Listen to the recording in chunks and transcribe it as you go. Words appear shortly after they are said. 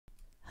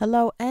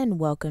Hello and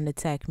welcome to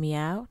Tech Me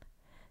Out.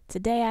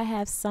 Today I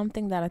have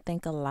something that I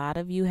think a lot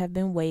of you have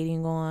been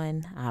waiting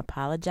on. I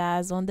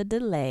apologize on the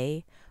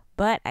delay,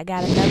 but I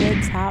got another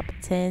top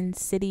 10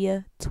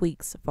 Cydia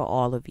tweaks for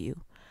all of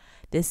you.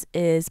 This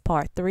is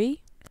part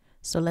 3,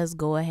 so let's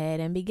go ahead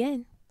and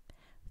begin.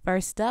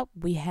 First up,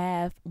 we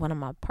have one of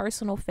my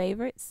personal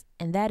favorites,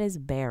 and that is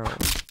Barrel.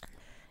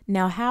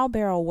 Now, how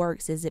Barrel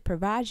works is it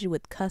provides you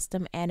with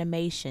custom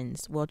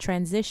animations,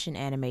 transition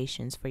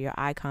animations for your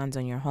icons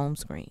on your home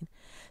screen.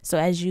 So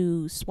as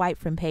you swipe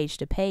from page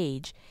to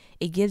page,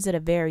 it gives it a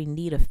very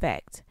neat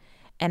effect.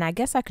 And I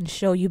guess I can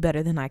show you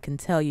better than I can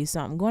tell you,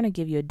 so I'm going to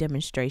give you a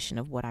demonstration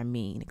of what I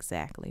mean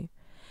exactly.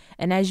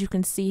 And as you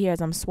can see here,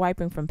 as I'm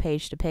swiping from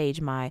page to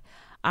page, my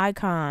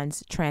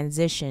icons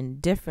transition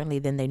differently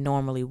than they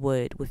normally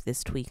would with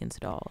this tweak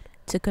installed.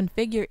 To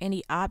configure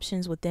any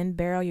options within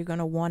Barrel, you're going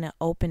to want to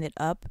open it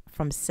up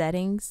from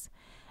settings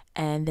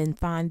and then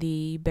find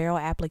the Barrel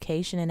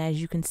application. And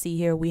as you can see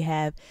here, we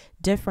have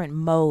different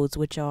modes,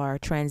 which are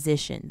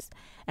transitions.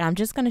 And I'm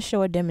just going to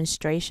show a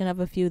demonstration of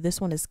a few.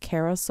 This one is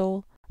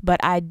carousel,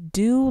 but I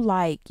do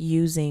like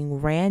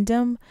using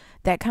random.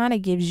 That kind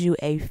of gives you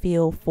a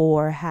feel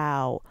for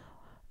how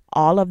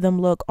all of them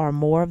look, or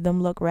more of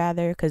them look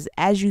rather, because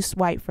as you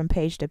swipe from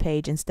page to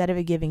page, instead of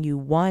it giving you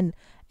one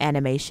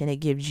animation, it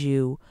gives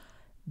you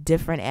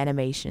different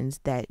animations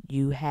that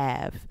you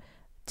have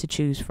to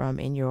choose from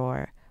in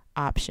your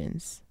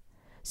options.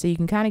 So you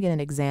can kind of get an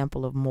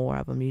example of more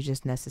of them. You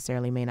just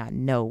necessarily may not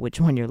know which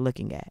one you're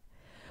looking at.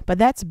 But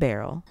that's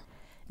Barrel.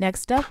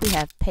 Next up, we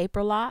have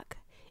PaperLock.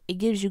 It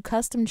gives you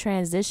custom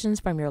transitions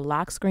from your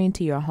lock screen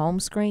to your home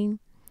screen.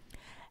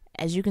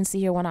 As you can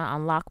see here, when I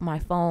unlock my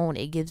phone,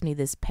 it gives me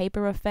this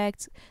paper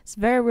effect. It's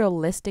very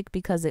realistic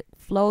because it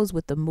flows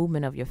with the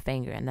movement of your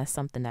finger, and that's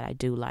something that I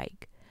do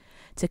like.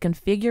 To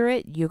configure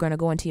it, you're going to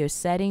go into your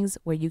settings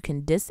where you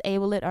can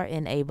disable it or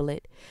enable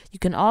it. You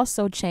can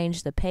also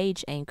change the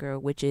page anchor,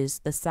 which is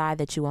the side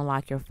that you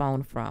unlock your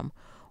phone from,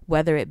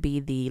 whether it be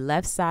the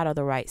left side or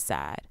the right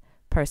side.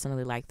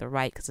 Personally like the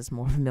right because it's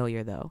more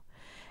familiar though.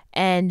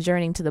 And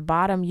journeying to the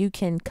bottom, you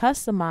can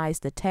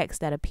customize the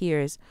text that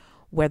appears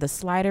where the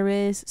slider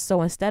is.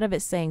 So instead of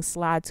it saying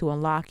slide to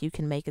unlock, you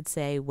can make it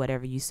say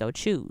whatever you so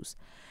choose.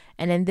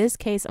 And in this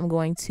case, I'm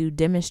going to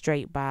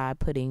demonstrate by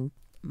putting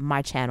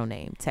my channel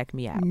name, Tech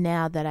Me Out.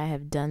 Now that I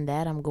have done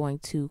that, I'm going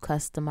to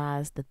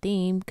customize the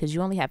theme because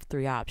you only have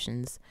 3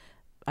 options.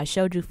 I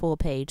showed you full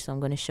page, so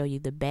I'm going to show you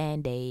the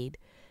Band-Aid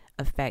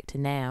effect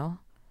now.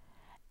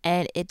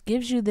 And it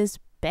gives you this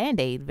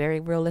Band-Aid,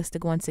 very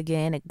realistic once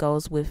again. It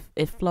flows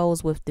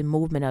with the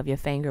movement of your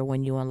finger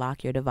when you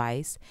unlock your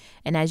device.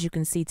 And as you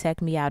can see,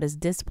 Tech Me Out is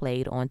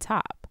displayed on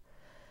top.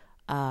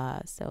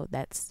 So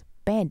that's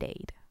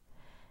Band-Aid.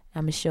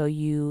 I'm going to show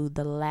you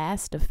the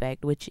last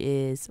effect, which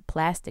is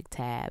Plastic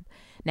Tab.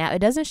 Now, it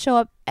doesn't show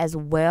up as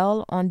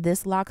well on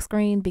this lock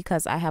screen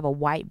because I have a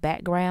white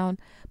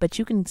background, but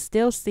you can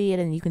still see it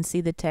and you can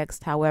see the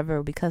text.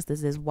 However, because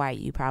this is white,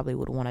 you probably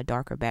would want a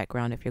darker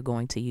background if you're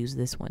going to use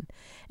this one.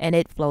 And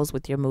it flows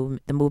with your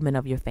the movement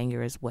of your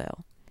finger as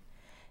well.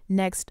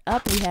 Next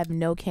up, we have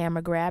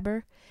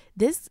NoCameraGrabber.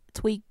 This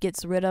tweak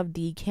gets rid of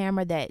the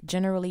camera that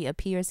generally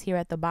appears here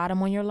at the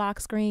bottom on your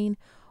lock screen.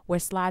 Where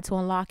slide to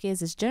unlock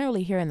is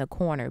generally here in the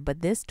corner,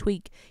 but this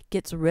tweak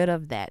gets rid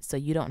of that so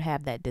you don't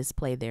have that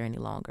display there any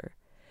longer.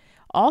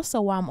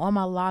 Also, while I'm on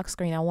my lock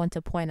screen, I want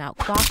to point out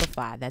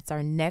Clockify. That's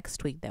our next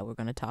tweak that we're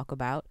going to talk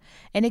about.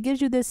 And it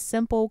gives you this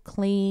simple,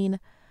 clean,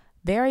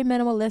 very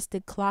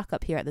minimalistic clock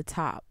up here at the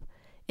top.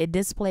 It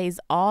displays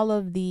all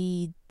of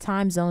the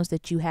time zones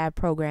that you have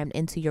programmed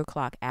into your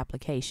clock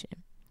application.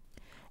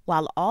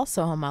 While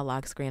also on my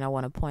lock screen, I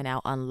want to point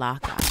out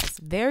Unlockize.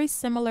 Very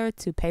similar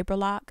to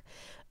PaperLock,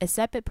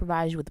 except it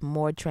provides you with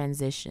more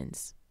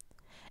transitions.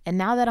 And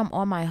now that I'm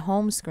on my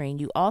home screen,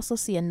 you also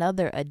see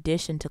another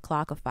addition to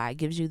Clockify. It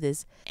gives you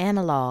this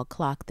analog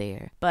clock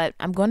there. But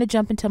I'm going to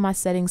jump into my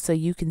settings so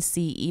you can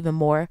see even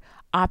more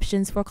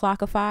options for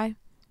Clockify.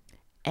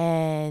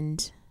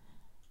 And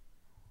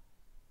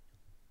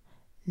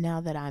now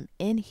that I'm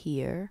in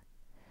here,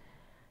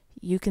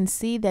 you can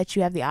see that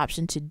you have the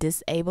option to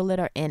disable it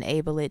or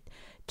enable it.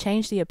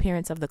 Change the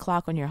appearance of the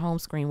clock on your home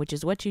screen, which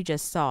is what you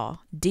just saw.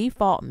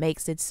 Default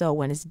makes it so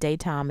when it's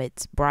daytime,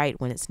 it's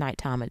bright. When it's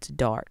nighttime, it's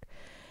dark.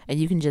 And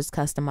you can just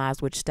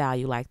customize which style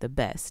you like the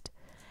best.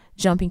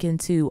 Jumping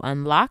into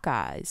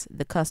Unlockize,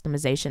 the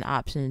customization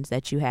options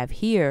that you have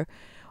here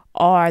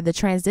are the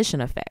transition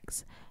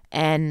effects.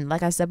 And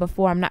like I said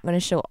before, I'm not going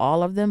to show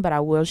all of them, but I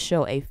will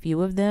show a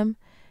few of them.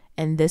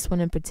 And this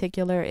one in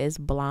particular is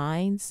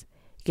blinds.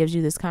 It gives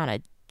you this kind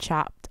of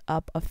chopped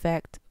up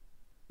effect.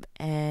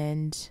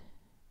 And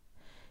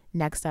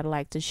next, I'd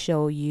like to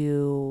show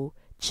you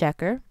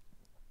checker.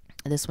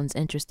 This one's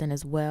interesting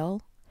as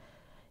well.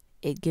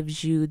 It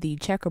gives you the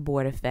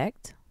checkerboard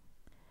effect,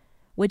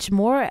 which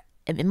more,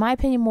 in my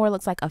opinion, more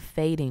looks like a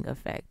fading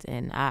effect.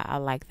 And I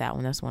like that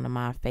one. That's one of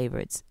my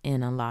favorites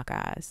in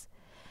Unlockize.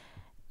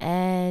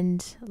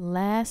 And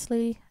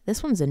lastly,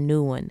 this one's a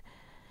new one.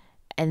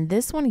 And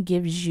this one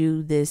gives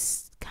you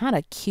this kind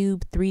of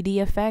cube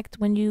 3D effect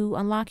when you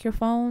unlock your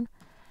phone.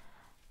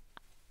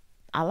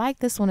 I like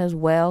this one as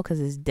well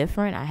because it's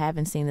different. I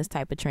haven't seen this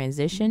type of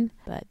transition,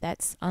 but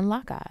that's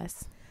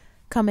Unlockize.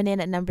 Coming in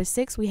at number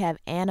 6, we have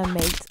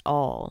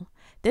AnimateAll.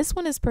 This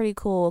one is pretty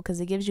cool because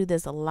it gives you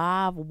this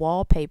live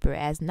wallpaper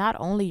as not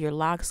only your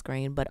lock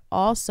screen, but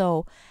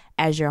also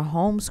as your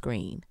home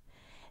screen.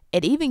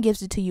 It even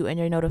gives it to you in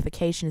your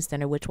notification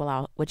center,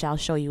 which I'll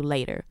show you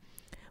later.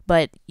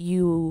 But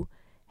you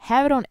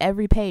have it on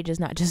every page. It's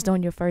not just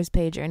on your first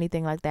page or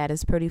anything like that.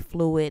 It's pretty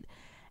fluid.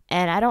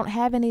 And I don't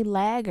have any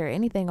lag or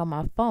anything on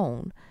my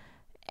phone.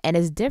 And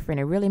it's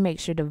different. It really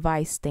makes your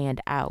device stand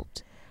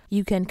out.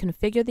 You can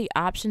configure the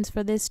options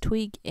for this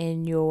tweak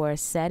in your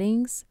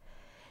settings.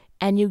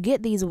 And you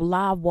get these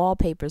live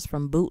wallpapers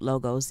from boot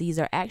logos. These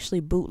are actually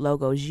boot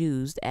logos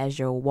used as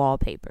your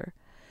wallpaper.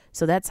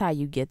 So that's how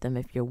you get them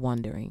if you're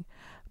wondering.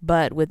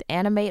 But with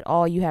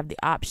AnimateAll, you have the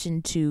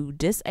option to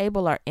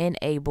disable or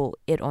enable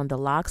it on the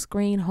lock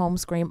screen, home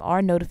screen,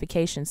 or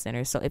notification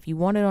center. So if you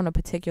want it on a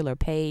particular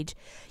page,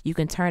 you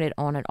can turn it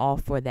on and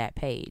off for that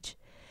page.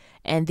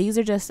 And these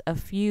are just a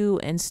few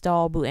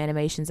install boot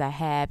animations I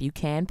have. You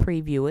can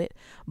preview it,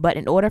 but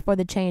in order for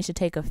the change to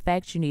take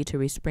effect, you need to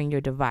respring your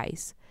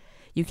device.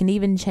 You can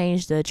even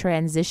change the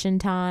transition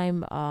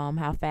time,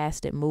 how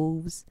fast it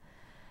moves.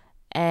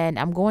 And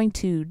I'm going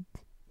to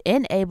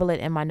enable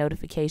it in my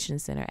notification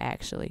center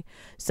actually,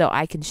 so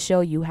I can show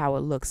you how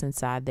it looks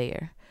inside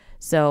there.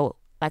 So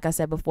like I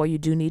said before, you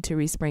do need to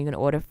respring in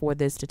order for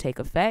this to take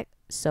effect.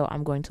 So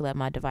I'm going to let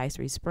my device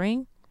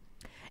respring.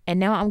 And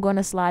now I'm going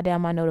to slide down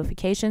my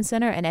notification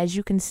center, and as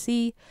you can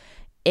see,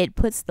 it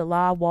puts the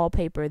live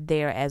wallpaper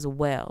there as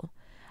well.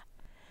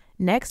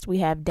 Next, we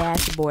have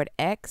Dashboard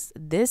X.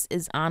 This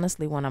is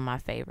honestly one of my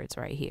favorites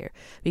right here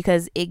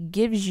because it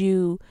gives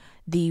you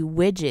the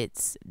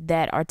widgets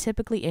that are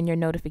typically in your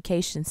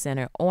notification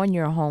center on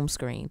your home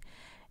screen.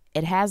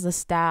 It has a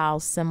style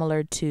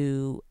similar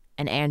to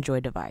an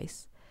Android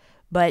device,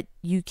 but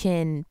you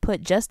can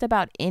put just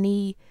about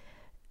any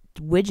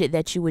widget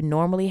that you would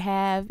normally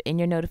have in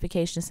your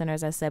notification center,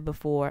 as I said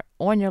before,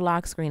 on your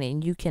lock screen,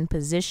 and you can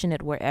position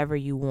it wherever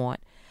you want.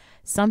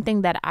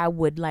 Something that I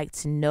would like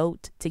to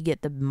note to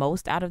get the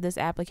most out of this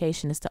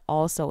application is to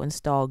also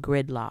install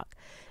Grid Lock.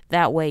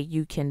 That way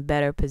you can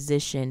better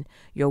position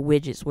your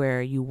widgets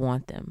where you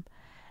want them.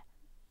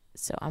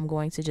 So I'm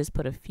going to just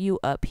put a few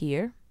up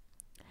here,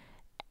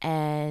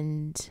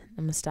 and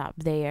I'm going to stop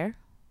there.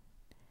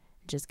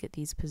 Just get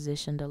these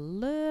positioned a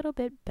little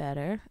bit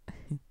better.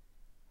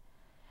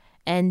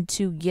 And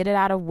to get it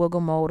out of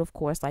wiggle mode, of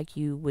course, like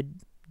you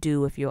would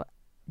do if you're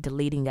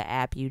deleting an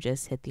app, you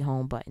just hit the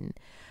home button.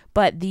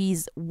 But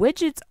these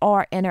widgets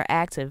are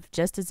interactive,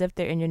 just as if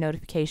they're in your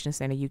notification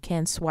center. You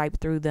can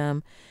swipe through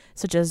them,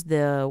 such as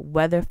the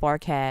weather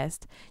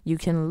forecast. You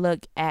can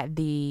look at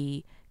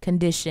the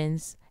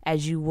conditions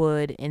as you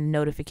would in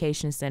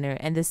notification center,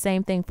 and the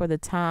same thing for the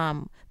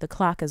time, the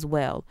clock as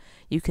well.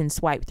 You can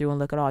swipe through and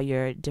look at all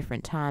your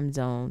different time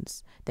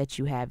zones that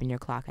you have in your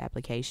clock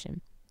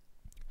application.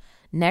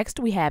 Next,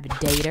 we have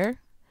Dater.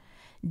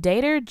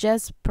 Dater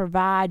just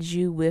provides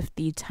you with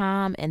the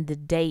time and the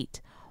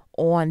date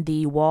on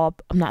the on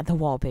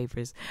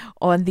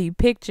the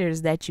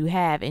pictures that you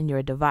have in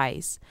your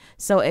device.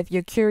 So if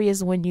you're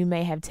curious when you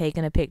may have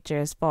taken a picture,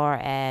 as far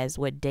as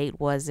what date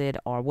was it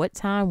or what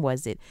time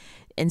was it,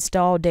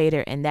 install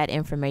Dater and that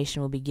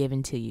information will be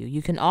given to you.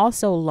 You can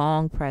also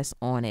long press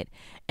on it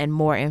and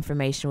more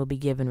information will be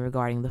given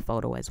regarding the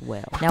photo as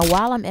well. Now,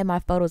 while I'm in my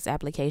Photos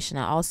application,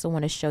 I also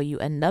want to show you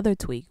another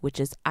tweak, which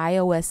is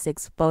iOS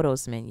 6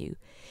 Photos menu.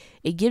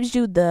 It gives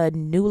you the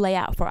new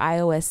layout for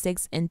iOS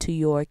 6 into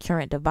your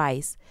current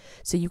device,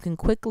 so you can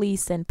quickly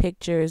send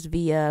pictures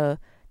via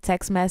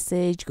text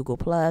message, Google+,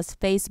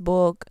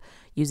 Facebook,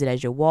 use it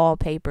as your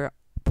wallpaper,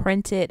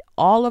 print it.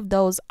 All of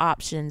those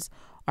options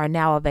are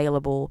now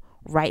available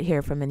right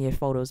here from in your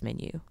Photos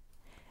menu.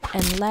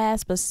 And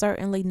last but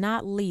certainly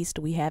not least,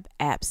 we have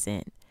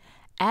AppCent.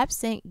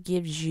 AppCent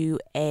gives you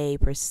a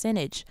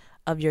percentage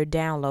of your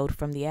download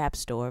from the App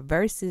Store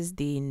versus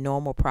the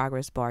normal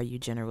progress bar you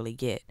generally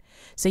get.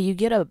 So you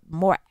get a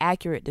more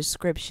accurate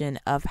description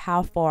of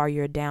how far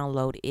your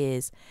download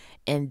is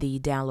in the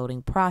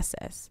downloading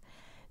process.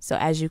 So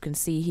as you can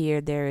see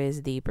here, there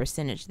is the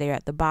percentage there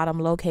at the bottom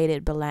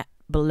located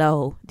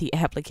below the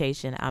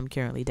application I'm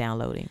currently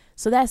downloading.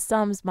 So that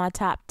sums my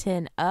top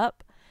 10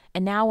 up.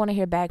 And now I want to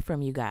hear back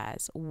from you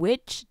guys.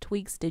 Which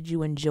tweaks did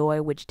you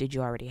enjoy? Which did you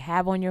already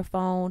have on your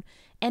phone?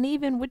 And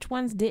even which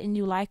ones didn't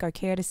you like or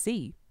care to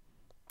see?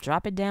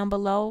 Drop it down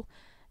below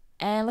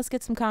and let's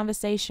get some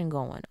conversation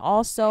going.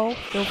 Also,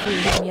 feel free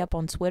to hit me up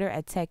on Twitter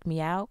at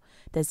TechMeOut.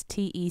 That's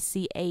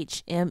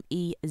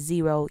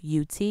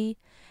TECHME0UT.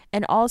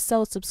 And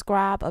also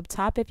subscribe up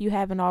top if you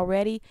haven't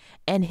already,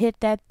 and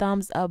hit that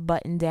thumbs up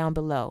button down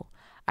below.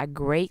 I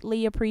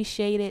greatly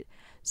appreciate it.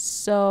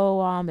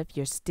 So if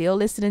you're still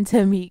listening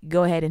to me,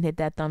 go ahead and hit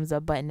that thumbs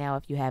up button now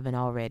if you haven't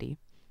already.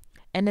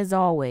 And as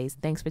always,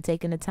 thanks for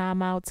taking the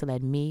time out to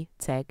let me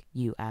tech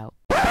you out.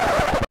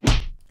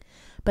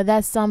 But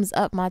that sums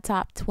up my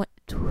top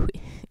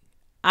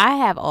I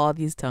have all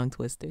these tongue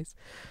twisters.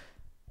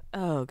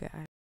 Oh, God.